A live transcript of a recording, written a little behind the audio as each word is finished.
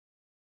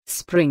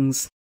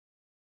springs.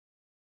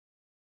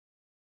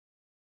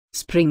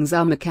 Springs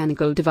are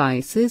mechanical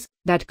devices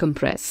that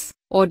compress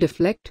or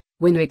deflect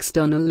when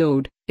external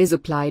load is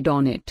applied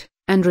on it,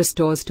 and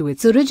restores to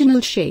its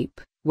original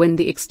shape when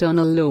the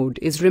external load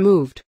is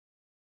removed.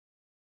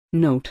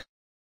 Note: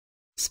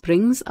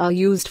 springs are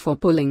used for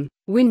pulling,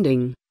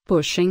 winding,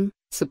 pushing,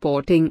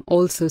 supporting,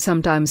 also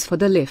sometimes for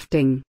the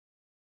lifting.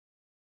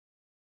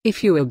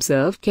 If you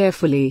observe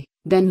carefully,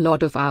 then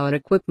lot of our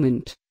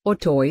equipment or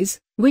toys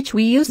which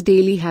we use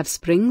daily have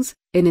springs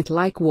in it,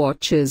 like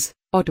watches,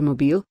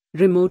 automobile,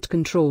 remote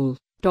control,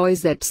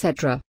 toys,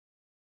 etc.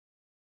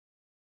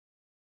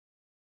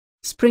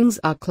 Springs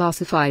are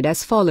classified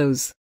as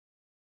follows: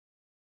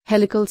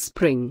 helical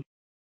spring,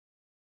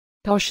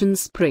 torsion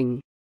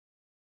spring,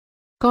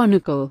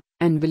 conical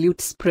and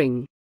volute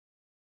spring,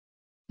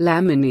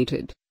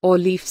 laminated or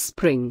leaf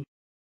spring,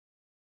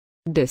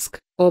 disc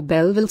or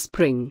bevel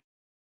spring,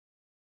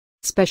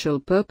 special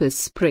purpose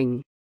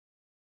spring.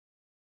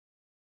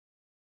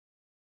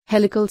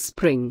 Helical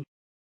spring.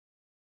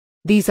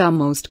 These are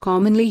most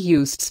commonly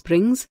used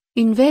springs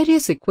in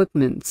various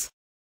equipments.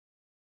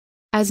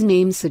 As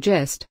names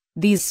suggest,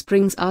 these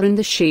springs are in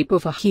the shape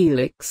of a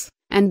helix,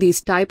 and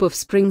these type of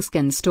springs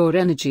can store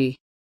energy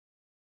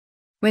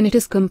when it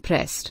is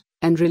compressed,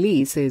 and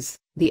releases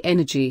the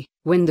energy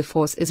when the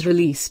force is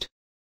released.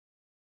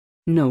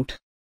 Note: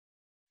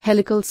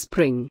 helical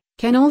spring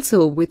can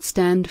also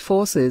withstand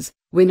forces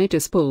when it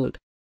is pulled.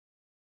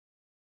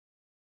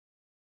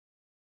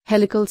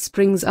 Helical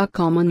springs are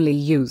commonly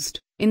used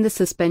in the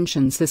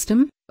suspension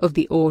system of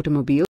the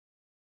automobile.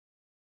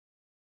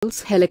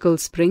 Helical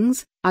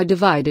springs are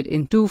divided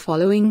in two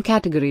following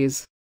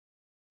categories: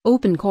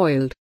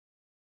 open-coiled,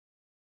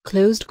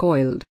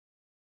 closed-coiled.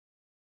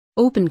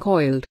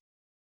 Open-coiled.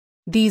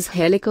 These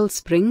helical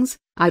springs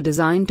are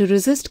designed to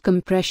resist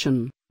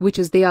compression, which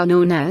is they are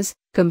known as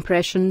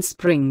compression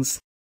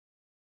springs.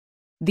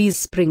 These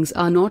springs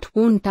are not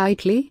wound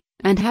tightly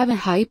and have a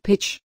high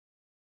pitch.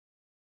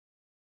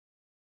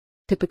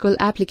 Typical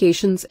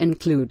applications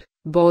include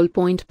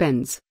ballpoint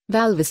pens,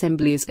 valve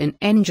assemblies in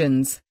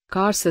engines,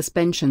 car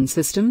suspension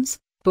systems,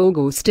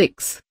 pogo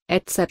sticks,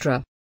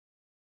 etc.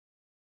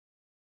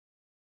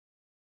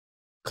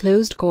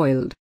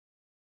 Closed-coiled.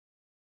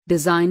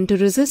 Designed to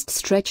resist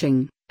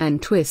stretching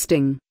and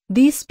twisting,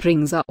 these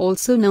springs are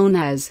also known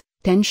as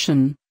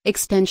tension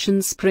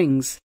extension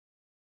springs.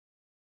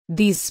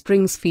 These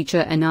springs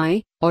feature an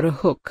eye or a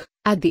hook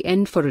at the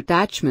end for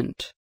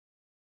attachment.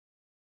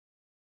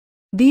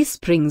 These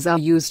springs are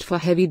used for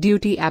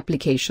heavy-duty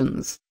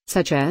applications,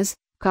 such as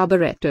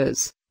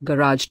carburetors,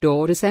 garage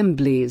door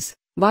assemblies,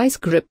 vice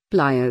grip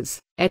pliers,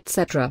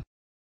 etc.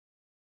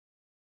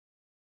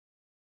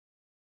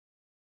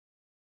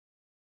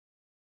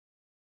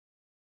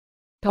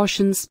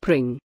 Torsion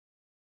spring.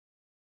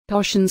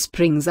 Torsion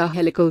springs are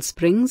helical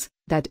springs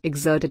that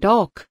exert a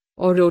torque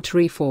or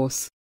rotary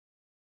force.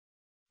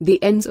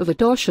 The ends of a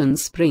torsion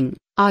spring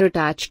are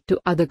attached to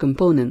other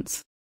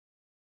components,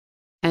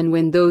 and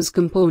when those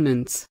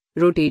components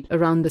rotate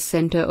around the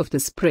center of the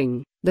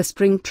spring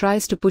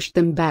tries to push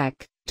them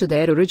back to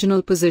their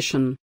original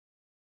position.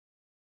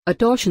 A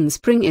torsion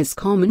spring is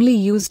commonly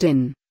used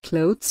in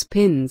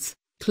clothespins,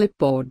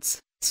 clipboards,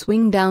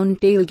 swing-down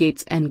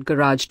tailgates, and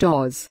garage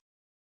doors.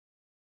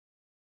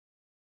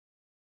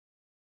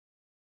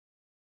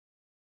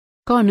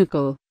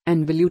 Conical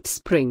and volute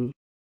spring.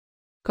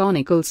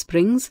 Conical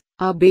springs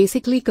are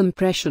basically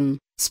compression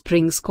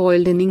springs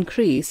coiled in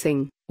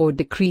increasing or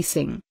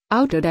decreasing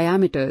outer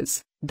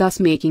diameters, thus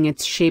making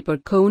its shape a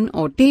cone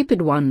or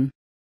tapered one.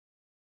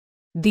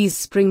 These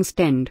springs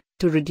tend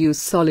to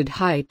reduce solid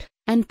height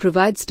and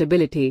provide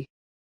stability.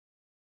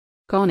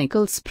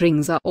 Conical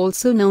springs are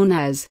also known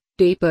as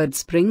tapered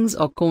springs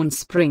or cone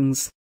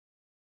springs.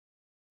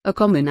 A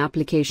common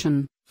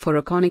application for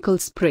a conical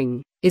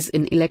spring is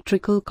in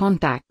electrical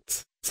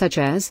contacts, such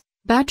as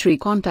battery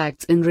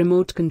contacts in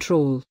remote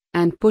control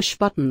and push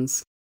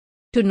buttons.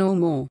 To know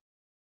more,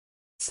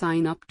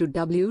 sign up to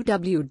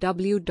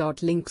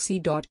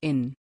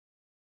www.lynxe.in.